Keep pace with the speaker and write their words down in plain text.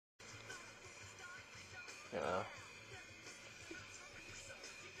know.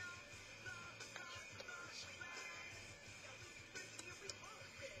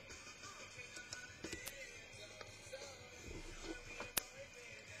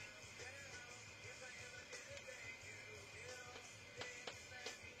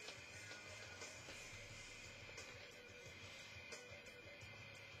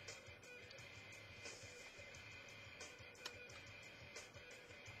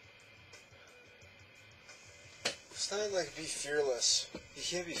 It's not like be fearless. You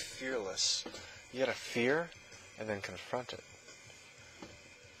can't be fearless. You gotta fear and then confront it.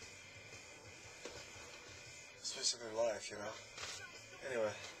 It's basically life, you know?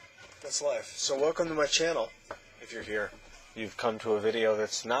 Anyway, that's life. So welcome to my channel. If you're here, you've come to a video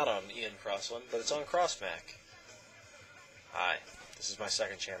that's not on Ian Crossland, but it's on CrossMac. Hi, this is my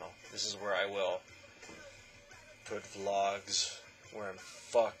second channel. This is where I will put vlogs where I'm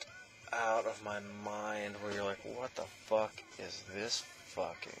fucked out of my mind, where you're like, what the fuck is this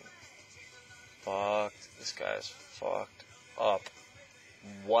fucking fucked? This guy's fucked up.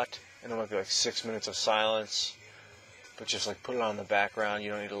 What? And it might be like 6 minutes of silence, but just like put it on the background.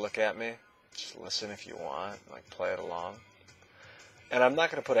 You don't need to look at me. Just listen if you want, like play it along. And I'm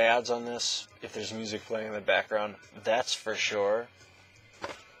not going to put ads on this if there's music playing in the background. That's for sure.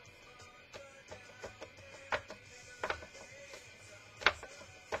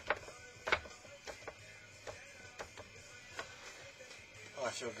 Oh, I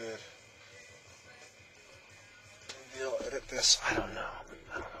feel good. Maybe I'll edit this. I don't know.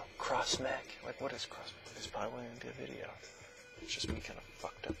 CrossMac? Like, what is CrossMac? It's probably going to be a video. It's just me kind of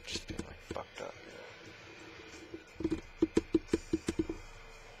fucked up. Just being like fucked up.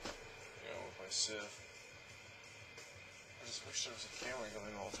 Sieve. I just wish there was a camera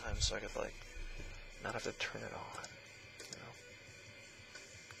going all the time so I could, like, not have to turn it on, you know?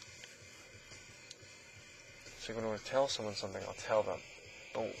 So when I want to tell someone something, I'll tell them.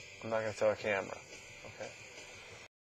 But I'm not going to tell a camera.